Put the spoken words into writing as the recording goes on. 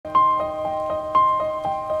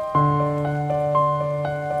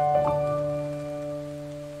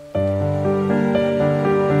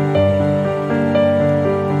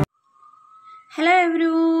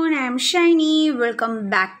welcome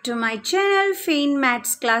back to my channel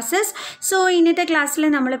Maths Classes. So ഇന്നത്തെ ക്ലാസ്സിൽ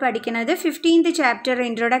നമ്മൾ പഠിക്കുന്നത് 15th chapter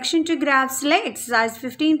Introduction to Graphsലെ exercise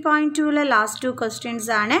 15.2ലെ last 2 questions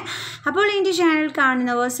ആണ്. അപ്പോൾ എൻ്റെ ചാനൽ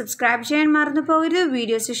കാണുന്നവർ സബ്സ്ക്രൈബ് ചെയ്യാൻ മറന്നു പോകരുത്.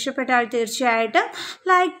 വീഡിയോസ് ഇഷ്ടപ്പെട്ടാൽ തീർച്ചയായിട്ടും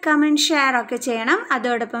ലൈക്ക് കമൻറ്റ് ഷെയർ ഒക്കെ ചെയ്യണം.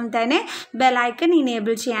 അതോടൊപ്പം തന്നെ ബെൽ ഐക്കൺ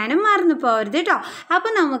ഇനേബിൾ ചെയ്യാനും മറന്നു പോകരുത് കേട്ടോ.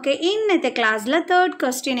 അപ്പോൾ നമുക്ക് ഇന്നത്തെ ക്ലാസ്സിലെ തേർഡ്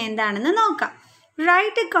ക്വസ്റ്റ്യൻ എന്താണെന്ന് നോക്കാം.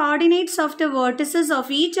 Write the coordinates of the vertices of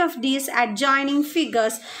each of these adjoining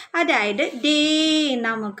figures. അതായത് ദേ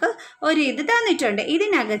നമുക്ക് ഒരു ഇത് തന്നിട്ടുണ്ട്.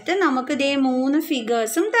 ഇതിനകത്ത് നമുക്ക് ദേ 3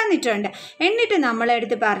 ഫിഗേഴ്സും തന്നിട്ടുണ്ട്. എന്നിട്ട്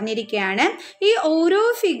നമ്മളെടുത്ത് പറഞ്ഞിരിക്കുകയാണ് ഈ ഓരോ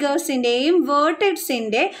ഫിഗേഴ്സിൻ്റെയും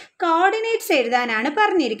വേർട്ടെക്സിൻ്റെ കോർഡിനേറ്റ്സ് എഴുതാനാണ്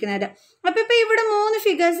പറഞ്ഞിരിക്കുന്നത്. അപ്പോൾ ഇപ്പോൾ ഇവിടെ 3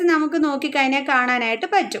 ഫിഗേഴ്സ് നമുക്ക് നോക്കിക്കഴിഞ്ഞാൽ കാണാനായിട്ട്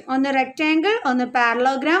പറ്റും. ഒന്ന് റെക്റ്റാങ്കിൾ, ഒന്ന്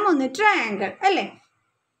പാരലോഗ്രാം, ഒന്ന് ട്രയാങ്കിൾ അല്ലേ.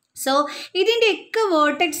 സോ ഇതിൻ്റെയൊക്കെ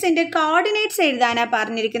വേർട്ടെക്സിൻ്റെ കോർഡിനേറ്റ്സ് എഴുതാനാണ്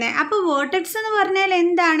പറഞ്ഞിരിക്കുന്നത്. അപ്പോൾ വേർട്ടെക്സ് എന്ന് പറഞ്ഞാൽ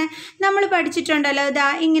എന്താണ്? നമ്മൾ പഠിച്ചിട്ടുണ്ടല്ലോ, ഇതാ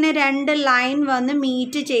ഇങ്ങനെ 2 ലൈൻ വന്ന്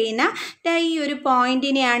മീറ്റ് ചെയ്യുന്ന ഈ ഒരു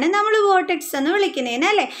പോയിന്റിനെയാണ് നമ്മൾ വേർട്ടെക്സ് എന്ന് വിളിക്കുന്നതിന്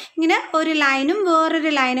അല്ലേ. ഇങ്ങനെ ഒരു ലൈനും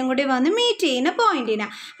വേറൊരു ലൈനും കൂടി വന്ന് മീറ്റ് ചെയ്യുന്ന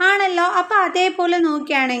പോയിന്റിനാണ് ആണല്ലോ. അപ്പോൾ അതേപോലെ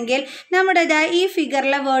നോക്കുകയാണെങ്കിൽ നമ്മുടെ ഇതാ ഈ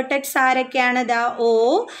ഫിഗറിലെ വേർട്ടെക്സ് ആരൊക്കെയാണ്? ഇതാ O,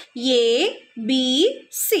 A, B,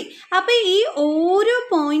 C. അപ്പോൾ ഈ ഓരോ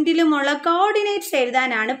പോയിന്റിലുമുള്ള കോർഡിനേറ്റ്സ്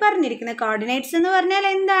എഴുതാനാണ് പറഞ്ഞിരിക്കുന്നത്. കോർഡിനേറ്റ്സ് എന്ന് പറഞ്ഞാൽ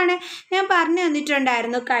എന്താണ്? ഞാൻ പറഞ്ഞു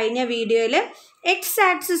തന്നിട്ടുണ്ടായിരുന്നു കഴിഞ്ഞ വീഡിയോയിൽ. എക്സ്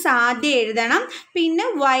ആക്സിസ് ആദ്യം എഴുതണം, പിന്നെ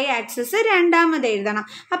വൈ ആക്സിസ് രണ്ടാമത് എഴുതണം.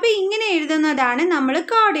 അപ്പോൾ ഇങ്ങനെ എഴുതുന്നതാണ് നമ്മൾ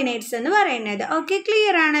കോർഡിനേറ്റ്സ് എന്ന് പറയുന്നത്. ഓക്കെ,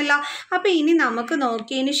 ക്ലിയർ ആണല്ലോ. അപ്പോൾ ഇനി നമുക്ക്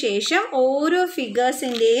നോക്കിയതിന് ശേഷം ഓരോ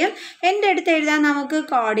ഫിഗേഴ്സിൻ്റെയും എൻ്റെ അടുത്ത് എഴുതാൻ നമുക്ക്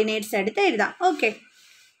കോർഡിനേറ്റ്സ് എടുത്ത് എഴുതാം. ഓക്കെ,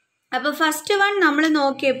 അപ്പോൾ ഫസ്റ്റ് വൺ നമ്മൾ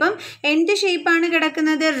നോക്കിയപ്പം എന്ത് ഷേപ്പാണ്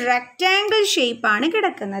കിടക്കുന്നത്? റെക്റ്റാങ്കിൾ ഷേപ്പാണ്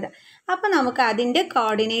കിടക്കുന്നത്. അപ്പോൾ നമുക്ക് അതിൻ്റെ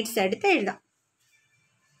കോർഡിനേറ്റ്സ് എടുത്ത് എഴുതാം.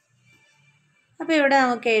 അപ്പോൾ ഇവിടെ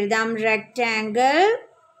നമുക്ക് എഴുതാം റെക്റ്റാങ്കിൾ.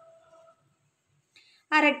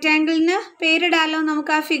 ആ റെക്റ്റാങ്കിളിന് പേരിടാലോ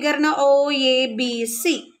നമുക്ക്. ആ ഫിഗറിന് OABC.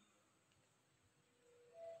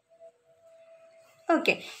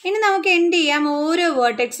 ഓക്കെ, ഇനി നമുക്ക് എന്ത് ചെയ്യാം? ഓരോ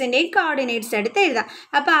വേർട്ടെക്സിൻ്റെയും കോർഡിനേറ്റ്സ് എടുത്ത് എഴുതാം.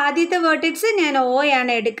 അപ്പോൾ ആദ്യത്തെ വേർട്ടെക്സ് ഞാൻ O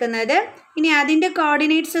ആണ് എടുക്കുന്നത്. ഇനി അതിൻ്റെ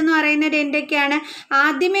കോർഡിനേറ്റ്സ് എന്ന് പറയുന്നത് എന്തൊക്കെയാണ്?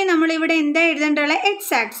 ആദ്യമേ നമ്മളിവിടെ എന്താ എഴുതേണ്ടത്?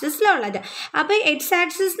 എക്സ് ആക്സിസിലുള്ളത്. അപ്പോൾ എക്സ്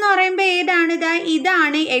ആക്സിസ് എന്ന് പറയുമ്പോൾ ഏതാണ്?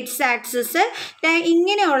 ഇതാണ് എക്സ് ആക്സിസ്.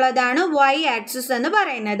 ഇങ്ങനെയുള്ളതാണ് വൈ ആക്സിസ് എന്ന്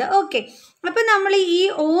പറയുന്നത്. ഓക്കെ, അപ്പോൾ നമ്മൾ ഈ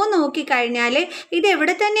O നോക്കിക്കഴിഞ്ഞാൽ ഇത്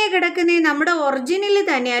എവിടെ തന്നെയാണ് കിടക്കുന്നത്? നമ്മുടെ ഒറിജിനിൽ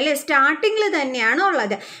തന്നെയാണ് അല്ലേ, സ്റ്റാർട്ടിങ്ങിൽ തന്നെയാണ്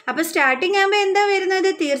ഉള്ളത്. അപ്പോൾ സ്റ്റാർട്ടിങ് ആകുമ്പോൾ എന്താ വരുന്നത്?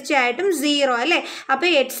 തീർച്ചയായിട്ടും 0 അല്ലേ. അപ്പോൾ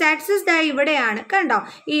എക്സ് ആക്സിസ് ഇവിടെയാണ്, കണ്ടോ?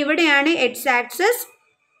 ഇവിടെയാണ് എക്സ് ആക്സിസ്.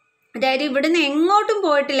 അതായത് ഇവിടുന്ന് എങ്ങോട്ടും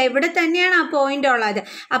പോയിട്ടില്ല, ഇവിടെ തന്നെയാണ് ആ പോയിന്റ് ഉള്ളത്.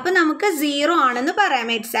 അപ്പോൾ നമുക്ക് 0 ആണെന്ന് പറയാം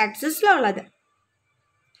എക്സ് ആക്സിസിലുള്ളത്.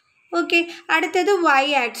 ഓക്കെ, അടുത്തത് വൈ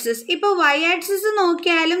ആക്സിസ്. ഇപ്പോൾ വൈ ആക്സിസ്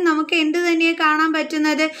നോക്കിയാലും നമുക്ക് എന്ത് തന്നെയാണ് കാണാൻ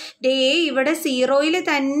പറ്റുന്നത്? ഇവിടെ 0യിൽ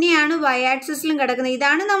തന്നെയാണ് വൈ ആക്സിസിലും കിടക്കുന്നത്.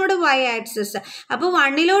 ഇതാണ് നമ്മുടെ വൈ ആക്സിസ്. അപ്പോൾ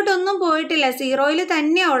 1ലോട്ടൊന്നും പോയിട്ടില്ല, 0യിൽ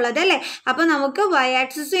തന്നെയാണ് ഉള്ളത് അല്ലേ. അപ്പോൾ നമുക്ക് വൈ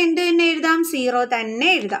ആക്സിസ് എന്ത് തന്നെ എഴുതാം? 0 തന്നെ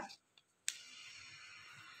എഴുതാം.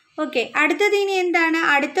 ഓക്കെ, അടുത്തത് ഇനി എന്താണ്?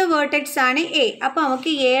 അടുത്ത വേർട്ടെക്സ് ആണ് A. അപ്പോൾ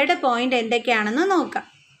നമുക്ക് Aയുടെ പോയിന്റ് എന്തൊക്കെയാണെന്ന് നോക്കാം.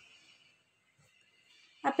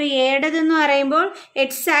 അപ്പോൾ Aയുടേതെന്ന് പറയുമ്പോൾ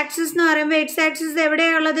എക്സ് ആക്സിസ് എന്ന് പറയുമ്പോൾ എക്സ് ആക്സിസ്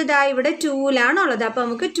എവിടെയാണുള്ളത്? ഇവിടെ 2ലാണുള്ളത്. അപ്പോൾ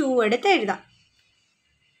നമുക്ക് 2 എടുത്ത് എഴുതാം.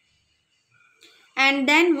 And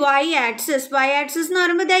then Y axis. Y axis എന്ന്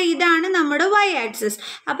പറയുമ്പോൾ ഇതാണ് നമ്മുടെ വൈ ആക്സിസ്.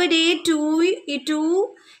 അപ്പോൾ ഈ 2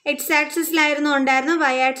 എക്സ് ആക്സിസിലായിരുന്നു ഉണ്ടായിരുന്നു.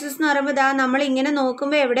 വൈ ആക്സിസ് എന്ന് പറയുമ്പോൾ നമ്മൾ ഇങ്ങനെ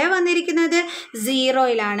നോക്കുമ്പോൾ എവിടെയാണ് വന്നിരിക്കുന്നത്?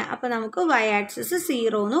 0യിലാണ്. അപ്പോൾ നമുക്ക് വൈ ആക്സിസ്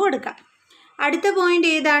 0 എന്ന് കൊടുക്കാം. അടുത്ത പോയിന്റ്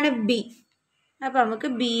ഏതാണ്? B. അപ്പോൾ നമുക്ക്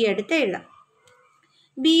B എടുത്ത് എഴുതാം.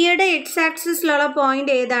 ബിയുടെ എക്സ് ആക്സിസിലുള്ള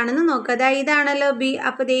പോയിന്റ് ഏതാണെന്ന് നോക്കുക. ഇതാണല്ലോ B.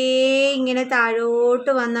 അപ്പോൾ ഇങ്ങനെ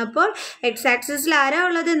താഴോട്ട് വന്നപ്പോൾ എക്സ് ആക്സിസിൽ ആരാ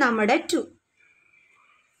ഉള്ളത്? നമ്മുടെ 2.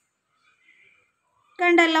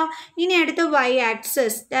 കണ്ടല്ലോ. ഇനി അടുത്ത വൈ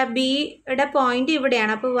ആക്സിസ്. ബിയുടെ പോയിന്റ്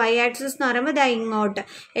ഇവിടെയാണ്. അപ്പോൾ വൈ ആക്സിസ് എന്ന് പറയുമ്പോൾ ഇങ്ങോട്ട്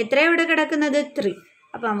എത്രയാണ് ഇവിടെ കിടക്കുന്നത്? 3.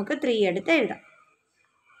 അപ്പോൾ നമുക്ക് 3 എടുത്ത് എഴുതാം.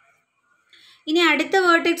 ഇനി അടുത്ത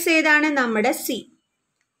വേർട്ടെക്സ് ഏതാണ്? നമ്മുടെ C.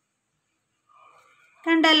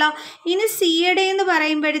 കണ്ടല്ലോ. ഇനി സിയുടെ എന്ന്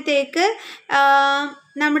പറയുമ്പോഴത്തേക്ക്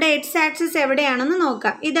നമ്മുടെ എക്സ് ആക്സിസ് എവിടെയാണെന്ന്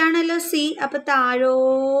നോക്കാം. ഇതാണല്ലോ C. അപ്പോൾ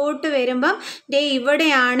താഴോട്ട് വരുമ്പം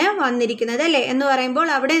ഇവിടെയാണ് വന്നിരിക്കുന്നത് അല്ലേ. എന്ന് പറയുമ്പോൾ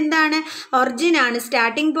അവിടെ എന്താണ്? ഒറിജിനാണ്,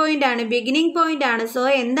 സ്റ്റാർട്ടിംഗ് പോയിന്റ് ആണ്, ബിഗിനിങ് പോയിന്റ് ആണ്. സോ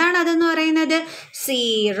എന്താണ് അതെന്ന് പറയുന്നത്?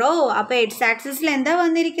 0. അപ്പോൾ എക്സ് ആക്സിസിൽ എന്താ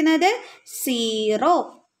വന്നിരിക്കുന്നത്? 0.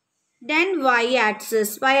 Then Y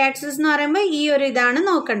axis. Y axis എന്ന് പറയുമ്പോൾ ഈ ഒരു ഇതാണ്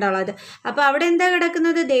നോക്കേണ്ടുള്ളത്. അപ്പോൾ അവിടെ എന്താ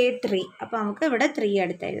കിടക്കുന്നത്? 3. അപ്പോൾ നമുക്ക് ഇവിടെ 3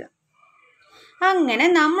 എടുത്ത് എഴുതാം. അങ്ങനെ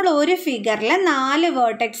നമ്മൾ ഒരു ഫിഗറിൽ 4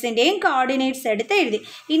 വേർട്ടെക്സിൻ്റെയും കോർഡിനേറ്റ്സ് എടുത്ത് എഴുതി.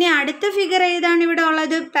 ഇനി അടുത്ത ഫിഗർ ഏതാണ് ഇവിടെ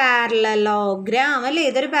ഉള്ളത്? പാരലലോഗ്രാം അല്ലേ?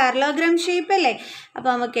 ഇതൊരു പാരലോഗ്രാം ഷേപ്പ് അല്ലേ? അപ്പോൾ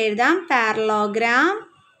നമുക്ക് എഴുതാം പാരലോഗ്രാം.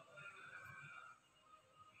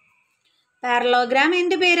 പാരലോഗ്രാം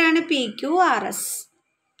എൻ്റെ പേരാണ് PQRS.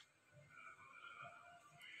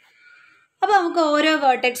 അപ്പോൾ നമുക്ക് ഓരോ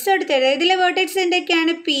വേർട്ടെക്സ് എടുത്ത് എഴുതാം. ഇതിലെ വേർട്ടെക്സ്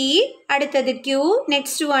എന്തൊക്കെയാണ്? P, അടുത്തത് Q,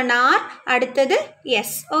 നെക്സ്റ്റ് വൺ R, അടുത്തത്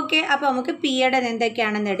S. ഓക്കെ, അപ്പോൾ നമുക്ക് Pയുടെ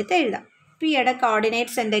എന്തൊക്കെയാണെന്ന് എടുത്ത് എഴുതാം. Pയുടെ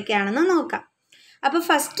കോർഡിനേറ്റ്സ് എന്തൊക്കെയാണെന്ന് നോക്കാം. അപ്പോൾ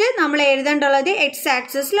ഫസ്റ്റ് നമ്മൾ എഴുതേണ്ടുള്ളത് എക്സ്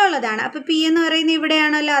ആക്സിസിലുള്ളതാണ്. അപ്പോൾ P എന്ന് പറയുന്നത്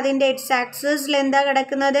ഇവിടെയാണല്ലോ, അതിൻ്റെ എക്സ് ആക്സിസിൽ എന്താ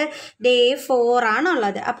കിടക്കുന്നത്? 4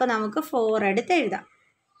 ആണുള്ളത്. അപ്പോൾ നമുക്ക് 4 എടുത്ത് എഴുതാം.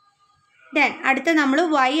 ദെൻ അടുത്ത നമ്മൾ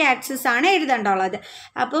Y ആക്സിസ് ആണ് എഴുതേണ്ടുള്ളത്.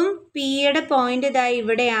 അപ്പം Pയുടെ പോയിന്റ് ഇതാ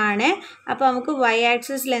ഇവിടെയാണ്. അപ്പോൾ നമുക്ക് Y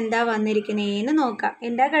ആക്സിസിൽ എന്താ വന്നിരിക്കുന്നതെന്ന് നോക്കാം.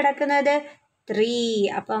 എന്താ കിടക്കുന്നത്? 3.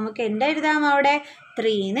 അപ്പോൾ നമുക്ക് എന്താ എഴുതാം? അവിടെ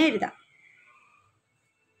 3 എന്ന് എഴുതാം.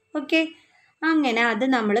 ഓക്കെ, അങ്ങനെ അത്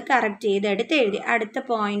നമ്മൾ കറക്റ്റ് ചെയ്തെടുത്ത് എഴുതി. അടുത്ത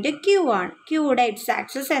പോയിന്റ് Q ആണ്. Qയുടെ എക്സ്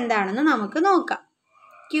ആക്സിസ് എന്താണെന്ന് നമുക്ക് നോക്കാം.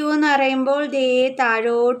 Q എന്ന് പറയുമ്പോൾ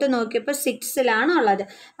താഴോട്ട് നോക്കിയപ്പോൾ 6ലാണ് ഉള്ളത്.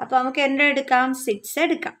 അപ്പോൾ നമുക്ക് എന്താ എടുക്കാം? 6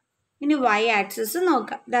 എടുക്കാം. ഇനി Y ആക്സിസ്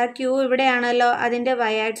നോക്കാം. ദാ Q ഇവിടെയാണല്ലോ, അതിൻ്റെ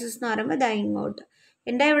Y ആക്സിസ് എന്ന് പറയുമ്പോൾ ദാ ഇങ്ങോട്ട്.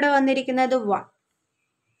 എന്താ ഇവിടെ വന്നിരിക്കുന്നത്? 1.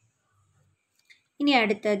 ഇനി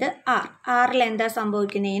അടുത്തത് R. Rൽ എന്താ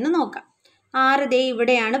സംഭവിക്കുന്നതെന്ന് നോക്കാം. R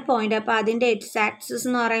ഇവിടെയാണ് പോയിന്റ്. അപ്പോൾ അതിൻ്റെ എക്സ് ആക്സിസ്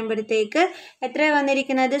എന്ന് പറയുമ്പോഴത്തേക്ക് എത്ര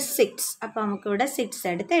വന്നിരിക്കുന്നത്? 6. അപ്പോൾ നമുക്കിവിടെ 6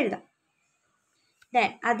 എടുത്ത് എഴുതാം. ദെൻ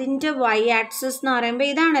അതിൻ്റെ Y ആക്സിസ് എന്ന് പറയുമ്പോൾ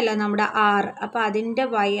ഇതാണല്ലോ നമ്മുടെ R. അപ്പോൾ അതിൻ്റെ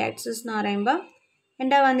Y ആക്സിസ് എന്ന് പറയുമ്പോൾ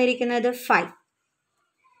എന്താ വന്നിരിക്കുന്നത്? 5.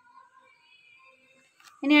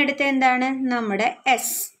 ഇനി അടുത്ത എന്താണ്? നമ്മുടെ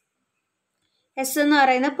എസ് എന്ന്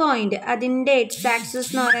പറയുന്ന പോയിന്റ്. അതിൻ്റെ എക്സ്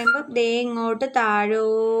ആക്സിസ് എന്ന് പറയുമ്പോൾ ഇങ്ങോട്ട്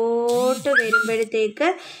താഴോട്ട് വരുമ്പോഴത്തേക്ക്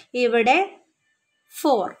ഇവിടെ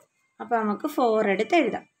 4. അപ്പോൾ നമുക്ക് 4 എടുത്ത്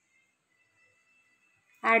എഴുതാം.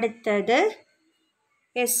 അടുത്തത്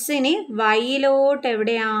എസ്സിന് വൈയിലോട്ട്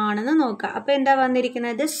എവിടെയാണെന്ന് നോക്കാം. അപ്പോൾ എന്താ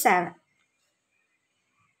വന്നിരിക്കുന്നത്? 7.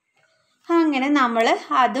 അങ്ങനെ നമ്മൾ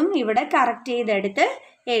അതും ഇവിടെ കറക്റ്റ് ചെയ്തെടുത്ത്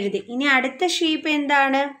എഴുതി. ഇനി അടുത്ത ഷേപ്പ്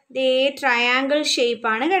എന്താണ്? ട്രയാങ്കിൾ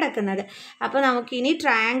ഷേപ്പാണ് കിടക്കുന്നത്. അപ്പോൾ നമുക്കിനി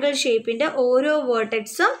ട്രയാങ്കിൾ ഷേപ്പിൻ്റെ ഓരോ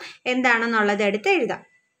വേർട്ടെക്സും എന്താണെന്നുള്ളത് എടുത്ത് എഴുതാം.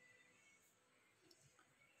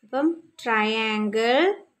 അപ്പം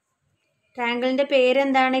ട്രയാങ്കിളിൻ്റെ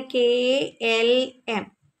പേരെന്താണ്? KLM.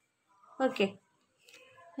 ഓക്കെ,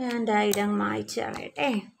 ഞാൻ ഇതങ്ങ് മായ്ച്ച്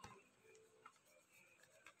കളയട്ടെ.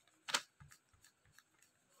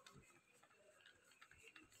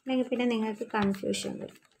 അല്ലെങ്കിൽ പിന്നെ നിങ്ങൾക്ക് കൺഫ്യൂഷൻ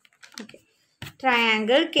വരും. Okay,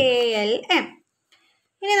 triangle KLM.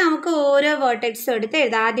 ഇനി നമുക്ക് ഓരോ വേർട്ടെക്സും എടുത്ത്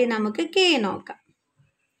എഴുതാം. ആദ്യം നമുക്ക് K നോക്കാം.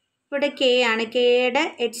 ഇവിടെ K ആണ്. Kയുടെ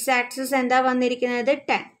എക്സ് ആക്സിസ് എന്താ വന്നിരിക്കുന്നത്?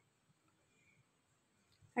 10.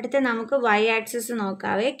 അടുത്ത നമുക്ക് Y ആക്സിസ്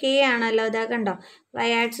നോക്കാവേ. K ആണല്ലോ, ഇതാ കണ്ടോ Y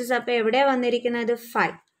ആക്സിസ്. അപ്പോൾ എവിടെ വന്നിരിക്കുന്നത്?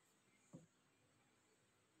 5.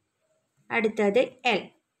 അടുത്തത് L.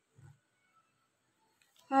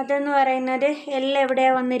 അതെന്ന് പറയുന്നത് L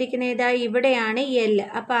എവിടെയാണ് വന്നിരിക്കുന്നത്? ഇതാ ഇവിടെയാണ് L.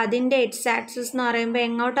 അപ്പോൾ അതിൻ്റെ എക്സ് ആക്സിസ് എന്ന് പറയുമ്പോൾ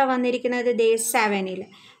എങ്ങോട്ടാണ് വന്നിരിക്കുന്നത്? 7ൽ.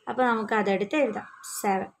 അപ്പോൾ നമുക്ക് അതെടുത്ത് എഴുതാം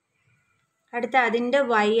 7. അടുത്ത അതിൻ്റെ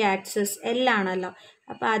Y ആക്സിസ് L ആണല്ലോ.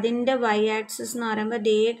 അപ്പോൾ അതിൻ്റെ Y ആക്സിസ് എന്ന് പറയുമ്പോൾ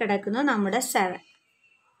കിടക്കുന്നു നമ്മുടെ 7.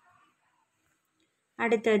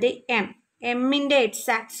 അടുത്തത് എമ്മിൻ്റെ എക്സ്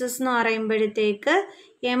ആക്സിസ് എന്ന് പറയുമ്പോഴത്തേക്ക്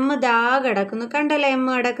M കിടക്കുന്നു. കണ്ടല്ലോ M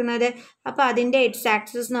കിടക്കുന്നത്. അപ്പോൾ അതിൻ്റെ എക്സ്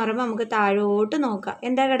ആക്സിസ് എന്ന് പറയുമ്പോൾ നമുക്ക് താഴോട്ട് നോക്കാം.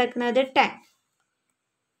 എന്താ കിടക്കുന്നത്? 10.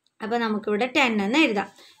 അപ്പോൾ നമുക്കിവിടെ 10 എന്ന് എഴുതാം.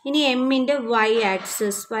 ഇനി എമ്മിൻ്റെ Y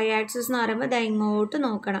ആക്സിസ് എന്ന് പറയുമ്പോൾ ഇങ്ങോട്ട്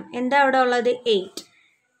നോക്കണം. എന്താ അവിടെ ഉള്ളത്? 8.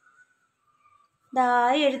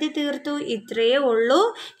 എഴുതി തീർത്തു. ഇത്രയേ ഉള്ളൂ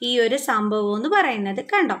ഈ ഒരു സംഭവം എന്ന് പറയുന്നത്.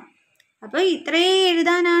 കണ്ടോ? അപ്പോൾ ഇത്രയും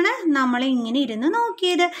എഴുതാനാണ് നമ്മൾ ഇങ്ങനെ ഇരുന്ന്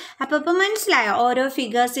നോക്കിയത്. അപ്പോൾ ഇപ്പോൾ മനസ്സിലായോ ഓരോ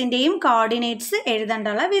ഫിഗേഴ്സിൻ്റെയും കോർഡിനേറ്റ്സ്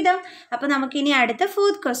എഴുതേണ്ടുള്ള വിധം. അപ്പോൾ നമുക്കിനി അടുത്ത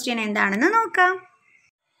 4th ക്വസ്റ്റ്യൻ എന്താണെന്ന് നോക്കാം.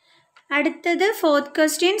 അടുത്തത് 4th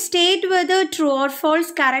question. State whether true or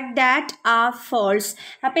false correct that are false.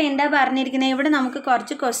 അപ്പോൾ എന്താ പറഞ്ഞിരിക്കുന്നത്? ഇവിടെ നമുക്ക്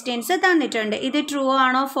കുറച്ച് ക്വസ്റ്റ്യൻസ് തന്നിട്ടുണ്ട്. ഇത് ട്രൂ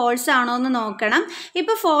ആണോ ഫോൾസ് ആണോ എന്ന് നോക്കണം.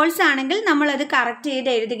 ഇപ്പോൾ ഫോൾസ് ആണെങ്കിൽ നമ്മളത് കറക്റ്റ്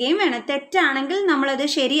ചെയ്ത് എഴുതുകയും വേണം. തെറ്റാണെങ്കിൽ നമ്മളത്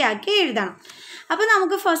ശരിയാക്കി എഴുതണം. അപ്പോൾ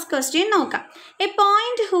നമുക്ക് ഫസ്റ്റ് ക്വസ്റ്റ്യൻ നോക്കാം. A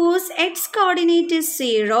point whose X coordinate is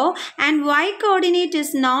 0 and Y coordinate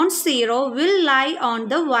is known 0 will lie on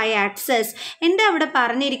the Y axis. എന്താ അവിടെ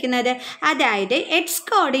പറഞ്ഞിരിക്കുന്നത്? അതായത് എക്സ്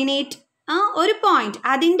കോർഡിനേറ്റ് ഒരു പോയിന്റ്,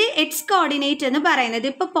 അതിൻ്റെ എക്സ് കോർഡിനേറ്റ് എന്ന് പറയുന്നത്,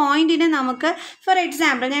 ഇപ്പോൾ പോയിന്റിന് നമുക്ക് ഫോർ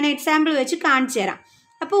എക്സാമ്പിൾ ഞാൻ എക്സാമ്പിൾ വെച്ച് കാണിച്ചു തരാം.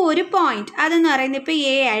 അപ്പോൾ ഒരു പോയിന്റ് അതെന്ന് പറയുന്നത് ഇപ്പോൾ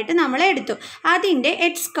എ ആയിട്ട് നമ്മൾ എടുത്തു. അതിൻ്റെ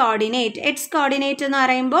എക്സ് കോർഡിനേറ്റ് എന്ന്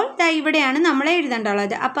പറയുമ്പോൾ ഇവിടെയാണ് നമ്മൾ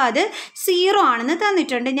എഴുതേണ്ടുള്ളത്. അപ്പോൾ അത് 0 ആണെന്ന്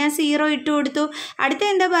തന്നിട്ടുണ്ട്. ഞാൻ 0 ഇട്ട് കൊടുത്തു. അടുത്ത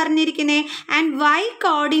എന്താ പറഞ്ഞിരിക്കുന്നത്? And Y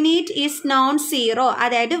coordinate is known zero.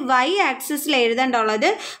 അതായത് വൈ ആക്സിസിൽ എഴുതേണ്ടുള്ളത്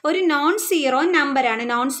ഒരു നോൺ സീറോ നമ്പറാണ്.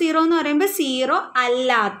 നോൺ സീറോ എന്ന് പറയുമ്പോൾ 0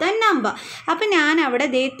 അല്ലാത്ത നമ്പർ. അപ്പം ഞാൻ അവിടെ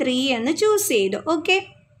 3 എന്ന് ചൂസ് ചെയ്തു. ഓക്കെ,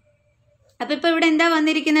 അപ്പോൾ ഇപ്പോൾ ഇവിടെ എന്താ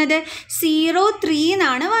വന്നിരിക്കുന്നത്? 0, 3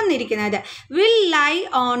 എന്നാണ് വന്നിരിക്കുന്നത്. Will lie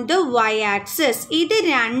on the Y axis. ഇത്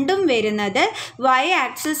രണ്ടും വരുന്നത് വൈ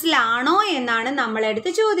ആക്സിസിലാണോ എന്നാണ്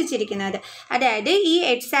നമ്മളെടുത്ത് ചോദിച്ചിരിക്കുന്നത്. അതായത് ഈ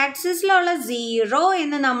എക്സ് ആക്സിസിലുള്ള 0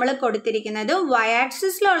 എന്ന് നമ്മൾ കൊടുത്തിരിക്കുന്നത്, വൈ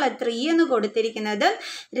ആക്സിസിലുള്ള 3 എന്ന് കൊടുത്തിരിക്കുന്നത്,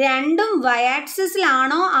 രണ്ടും വൈ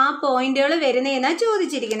ആക്സിസിലാണോ ആ പോയിന്റുകൾ വരുന്നതെന്നാണ്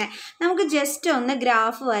ചോദിച്ചിരിക്കുന്നത്. നമുക്ക് ജസ്റ്റ് ഒന്ന്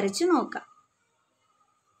ഗ്രാഫ് വരച്ച് നോക്കാം.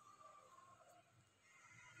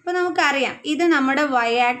 അപ്പോൾ നമുക്കറിയാം ഇത് നമ്മുടെ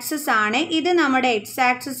വൈ ആക്സിസ് ആണ്, ഇത് നമ്മുടെ എക്സ്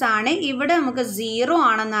ആക്സിസ് ആണ്. ഇവിടെ നമുക്ക് 0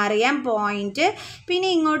 ആണെന്ന് അറിയാം പോയിന്റ്. പിന്നെ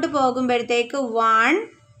ഇങ്ങോട്ട് പോകുമ്പോഴത്തേക്ക് 1,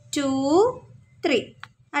 2, 3.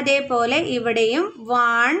 അതേപോലെ ഇവിടെയും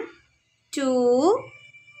 1, 2,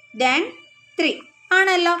 then 3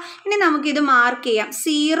 ആണല്ലോ. ഇനി നമുക്കിത് മാർക്ക് ചെയ്യാം.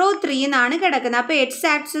 0, 3 എന്നാണ് കിടക്കുന്നത്. അപ്പോൾ എക്സ്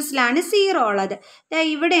ആക്സിസിലാണ് 0 ഉള്ളത്.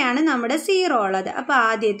 ഇവിടെയാണ് നമ്മുടെ 0 ഉള്ളത്. അപ്പോൾ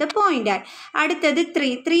ആദ്യത്തെ പോയിൻ്റായി. അടുത്തത്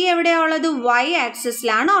 3 എവിടെയാണ് ഉള്ളത്? വൈ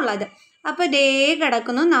ആക്സിസിലാണ് ഉള്ളത്. അപ്പോൾ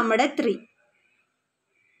കിടക്കുന്നു നമ്മുടെ 3.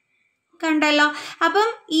 കണ്ടല്ലോ. അപ്പം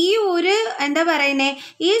ഈ ഒരു എന്താ പറയുന്നത്,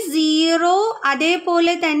 ഈ 0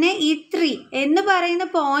 അതേപോലെ തന്നെ ഈ 3 എന്ന് പറയുന്ന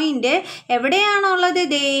പോയിന്റ് എവിടെയാണുള്ളത്?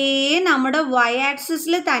 നമ്മുടെ വൈ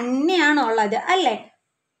ആക്സിസിൽ തന്നെയാണുള്ളത് അല്ലേ?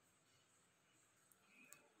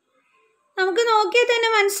 നമുക്ക് നോക്കിയാൽ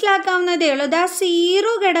തന്നെ മനസ്സിലാക്കാവുന്നതേ ഉള്ളൂ.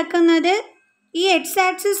 0 കിടക്കുന്നത് ഈ എക്സ്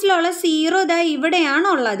ആക്സിസിലുള്ള 0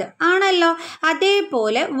 ഇവിടെയാണുള്ളത് ആണല്ലോ.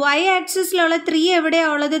 അതേപോലെ വൈ ആക്സിസിലുള്ള 3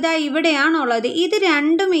 എവിടെയാണുള്ളത്? ഇവിടെയാണുള്ളത്. ഇത്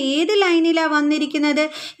രണ്ടും ഏത് ലൈനിലാണ് വന്നിരിക്കുന്നത്?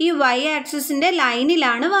 ഈ വൈ ആക്സിസിൻ്റെ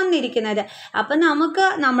ലൈനിലാണ് വന്നിരിക്കുന്നത്. അപ്പം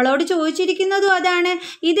നമ്മളോട് ചോദിച്ചിരിക്കുന്നതും അതാണ്.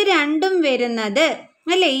 ഇത് രണ്ടും വരുന്നത്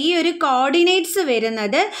അല്ലേ, ഈ ഒരു കോർഡിനേറ്റ്സ്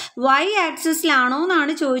വരുന്നത് വൈ ആക്സിസിലാണോ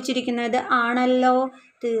എന്നാണ് ചോദിച്ചിരിക്കുന്നത്. ആണല്ലോ,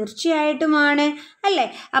 തീർച്ചയായിട്ടുമാണ് അല്ലേ.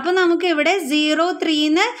 അപ്പം നമുക്ക് ഇവിടെ 0,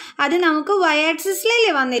 3 അത് നമുക്ക് വൈ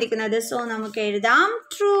ആക്സിസിലല്ലേ വന്നിരിക്കുന്നത്. സോ നമുക്ക് എഴുതാം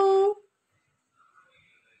ട്രൂ.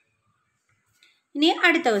 ഇനി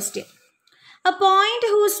അടുത്ത question. A point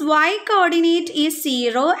whose y coordinate is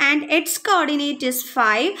 0 and x coordinate is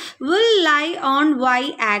 5 will lie on y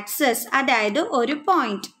axis. അതായത് ഒരു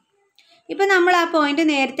പോയിന്റ്. ഇപ്പം നമ്മൾ ആ പോയിന്റ്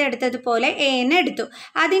നേരത്തെ എടുത്തതുപോലെ എന്നെ എടുത്തു.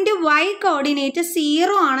 അതിൻ്റെ വൈ കോർഡിനേറ്റ്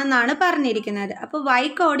 0 ആണെന്നാണ് പറഞ്ഞിരിക്കുന്നത്. അപ്പോൾ വൈ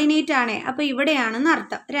കോർഡിനേറ്റ് ആണ്, അപ്പോൾ ഇവിടെയാണെന്ന്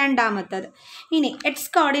അർത്ഥം. രണ്ടാമത്തത്. ഇനി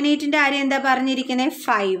എക്സ് കോർഡിനേറ്റിൻ്റെ കാര്യം എന്താ പറഞ്ഞിരിക്കുന്നത്?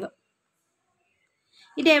 5.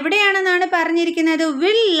 ഇതെവിടെയാണെന്നാണ് പറഞ്ഞിരിക്കുന്നത്?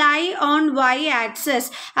 Will lie on Y axis.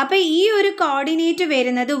 അപ്പോൾ ഈ ഒരു കോർഡിനേറ്റ്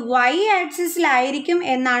വരുന്നത് വൈ ആക്സിസിലായിരിക്കും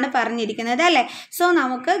എന്നാണ് പറഞ്ഞിരിക്കുന്നത് അല്ലേ. സോ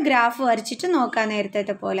നമുക്ക് ഗ്രാഫ് വരച്ചിട്ട് നോക്കാം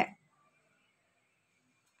നേരത്തെ പോലെ.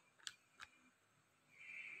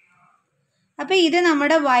 അപ്പോൾ ഇത്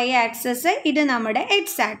നമ്മുടെ വൈ ആക്സിസ്, ഇത് നമ്മുടെ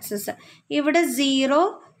എക്സ് ആക്സിസ്. ഇവിടെ 0,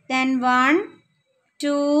 then 1,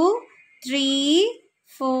 2, 3,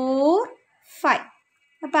 4, 5.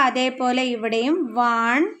 അപ്പോൾ അതേപോലെ ഇവിടെയും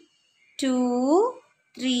 1, 2,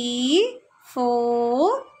 3,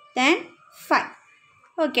 4, then 5.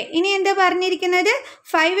 ഓക്കെ, ഇനി എന്താ പറഞ്ഞിരിക്കുന്നത്?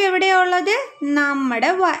 5 എവിടെയുള്ളത്? നമ്മുടെ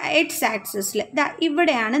എക്സ് ആക്സിസിൽ.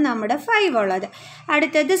 ഇവിടെയാണ് നമ്മുടെ 5 ഉള്ളത്.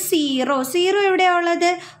 അടുത്തത് 0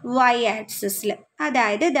 എവിടെയുള്ളത്? വൈ ആക്സിസിൽ.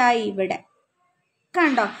 അതായത് ഇവിടെ.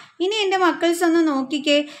 കണ്ടോ? ഇനി എൻ്റെ മക്കൾസ് ഒന്ന്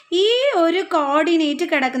നോക്കിക്കേ. ഈ ഒരു കോർഡിനേറ്റ്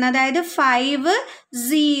കിടക്കുന്നത്, അതായത് 5,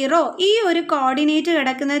 0, ഈ ഒരു കോർഡിനേറ്റ്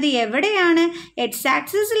കിടക്കുന്നത് എവിടെയാണ്? എക്സ്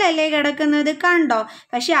ആക്സിസിലല്ലേ കിടക്കുന്നത്. കണ്ടോ?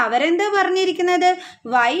 പക്ഷെ അവരെന്താ പറഞ്ഞിരിക്കുന്നത്?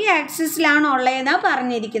 വൈ ആക്സിസിലാണ് ഉള്ളതെന്നാണ്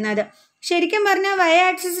പറഞ്ഞിരിക്കുന്നത്. ശരിക്കും പറഞ്ഞാൽ വൈ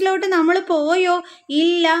ആക്സിസിലോട്ട് നമ്മൾ പോയോ?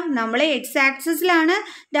 ഇല്ല, നമ്മൾ എക്സ് ആക്സിസിലാണ്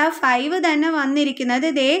 5 തന്നെ വന്നിരിക്കുന്നത്.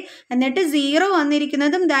 എന്നിട്ട് 0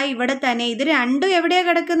 വന്നിരിക്കുന്നതും ഇവിടെ തന്നെ. ഇത് രണ്ടും എവിടെയാണ്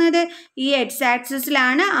കിടക്കുന്നത്? ഈ എക്സ്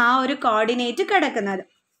ആക്സിസിലാണ് ആ ഒരു കോർഡിനേറ്റ് കിടക്കുന്നത്.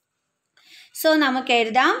 സോ നമുക്ക്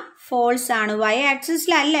എഴുതാം ഫോൾസ് ആണ്, വൈ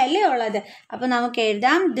ആക്സിസിലല്ലേ ഉള്ളത്. അപ്പോൾ നമുക്ക്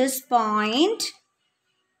എഴുതാം this point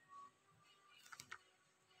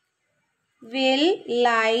will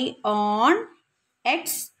lie on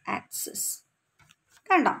X axis.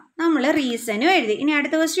 കണ്ടോ? നമ്മൾ റീസണും എഴുതി. ഇനി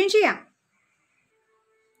അടുത്ത ക്വസ്റ്റ്യൻ ചെയ്യാം.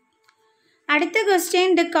 അടുത്ത question,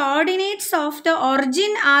 the coordinates of the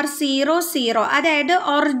origin R 0, 0. അതായത്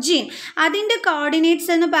ഒറിജിൻ അതിൻ്റെ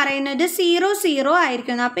കോർഡിനേറ്റ്സ് എന്ന് പറയുന്നത് 0, 0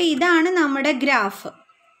 ആയിരിക്കുന്നു. അപ്പോൾ ഇതാണ് നമ്മുടെ ഗ്രാഫ്.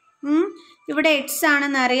 ഇവിടെ എക്സ്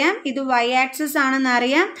ആണെന്നറിയാം, ഇത് വൈ ആക്സിസ്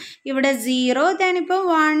ആണെന്നറിയാം. ഇവിടെ 0, then ഇപ്പോൾ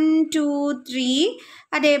 1, 2, 3.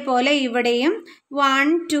 അതേപോലെ ഇവിടെയും 1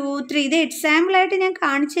 2 3 ഇത് എക്സാമ്പിളായിട്ട് ഞാൻ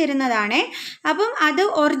കാണിച്ചു തരുന്നതാണ്. അപ്പം അത്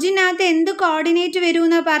ഒറിജിനകത്ത് എന്ത് കോർഡിനേറ്റ്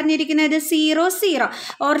വരുമെന്നാണ് പറഞ്ഞിരിക്കുന്നത്? 0 0.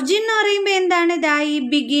 ഒറിജിൻ എന്ന് പറയുമ്പോൾ എന്താണ്? ഇതാ ഈ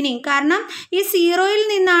ബിഗിനിങ്. കാരണം ഈ 0യിൽ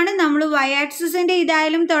നിന്നാണ് നമ്മൾ വൈ ആക്സിസിൻ്റെ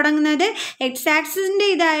ഇതായാലും തുടങ്ങുന്നത്, എക്സ് ആക്സിസിൻ്റെ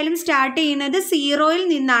ഇതായാലും സ്റ്റാർട്ട് ചെയ്യുന്നത് 0യിൽ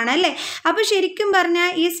നിന്നാണ് അല്ലേ. അപ്പോൾ ശരിക്കും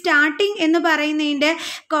പറഞ്ഞാൽ ഈ സ്റ്റാർട്ടിങ് എന്ന് പറയുന്നതിൻ്റെ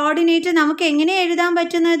കോർഡിനേറ്റ് നമുക്ക് എങ്ങനെ എഴുതാൻ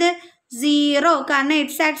പറ്റുന്നത്? 0. കാരണം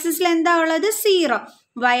എക്സ് ആക്സിസിൽ എന്താ ഉള്ളത്? 0.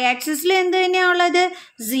 വൈ ആക്സിസിൽ എന്ത് തന്നെയാണ് ഉള്ളത്?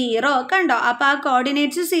 0. കണ്ടോ? അപ്പോൾ ആ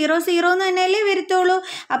കോർഡിനേറ്റ്സ് 0 0 എന്ന് തന്നെയല്ലേ വരത്തുള്ളൂ.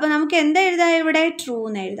 അപ്പോൾ നമുക്ക് എന്താ എഴുതാം ഇവിടെ? ട്രൂ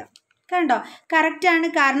എന്ന് എഴുതാം. കണ്ടോ? കറക്റ്റാണ്.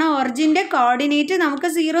 കാരണം ഒറിജിൻ്റെ കോർഡിനേറ്റ് നമുക്ക്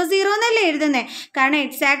 0 0 എന്നല്ലേ എഴുതുന്നത്. കാരണം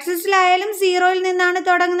എക്സ് ആക്സിസിലായാലും 0യിൽ നിന്നാണ്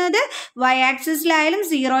തുടങ്ങുന്നത്, വൈ ആക്സിസിലായാലും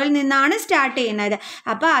 0യിൽ നിന്നാണ് സ്റ്റാർട്ട് ചെയ്യുന്നത്.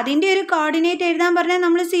 അപ്പോൾ അതിൻ്റെ ഒരു കോർഡിനേറ്റ് എഴുതാൻ പറഞ്ഞാൽ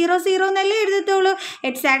നമ്മൾ 0 0 എന്നല്ലേ എഴുതത്തുള്ളൂ.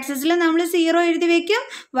 എക്സ് ആക്സിസിൽ നമ്മൾ 0 എഴുതി വയ്ക്കും,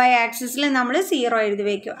 വൈ ആക്സിസിൽ നമ്മൾ 0 എഴുതി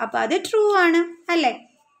വയ്ക്കും. അപ്പോൾ അത് ട്രൂ ആണ് അല്ലേ.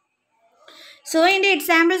 സോ ഇതിൻ്റെ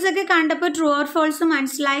എക്സാമ്പിൾസ് ഒക്കെ കണ്ടപ്പോൾ ട്രൂ ഓർ ഫോൾസ്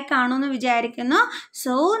മനസ്സിലായി കാണുമെന്ന് വിചാരിക്കുന്നു.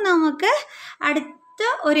 സോ നമുക്ക് അടുത്ത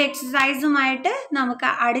ഒരു എക്സസൈസുമായിട്ട് നമുക്ക്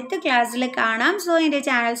അടുത്ത ക്ലാസ്സിൽ കാണാം. സോ എൻ്റെ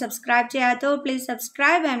channel subscribe ചെയ്യാത്തോ please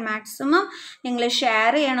subscribe and maximum നിങ്ങൾ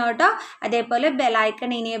ഷെയർ ചെയ്യണം കേട്ടോ. അതേപോലെ ബെൽ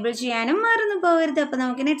ഐക്കൺ എനേബിൾ ചെയ്യാനും മറന്നു പോകരുത്. അപ്പോൾ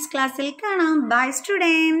നമുക്ക് നെക്സ്റ്റ് ക്ലാസ്സിൽ കാണാം. By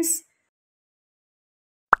students.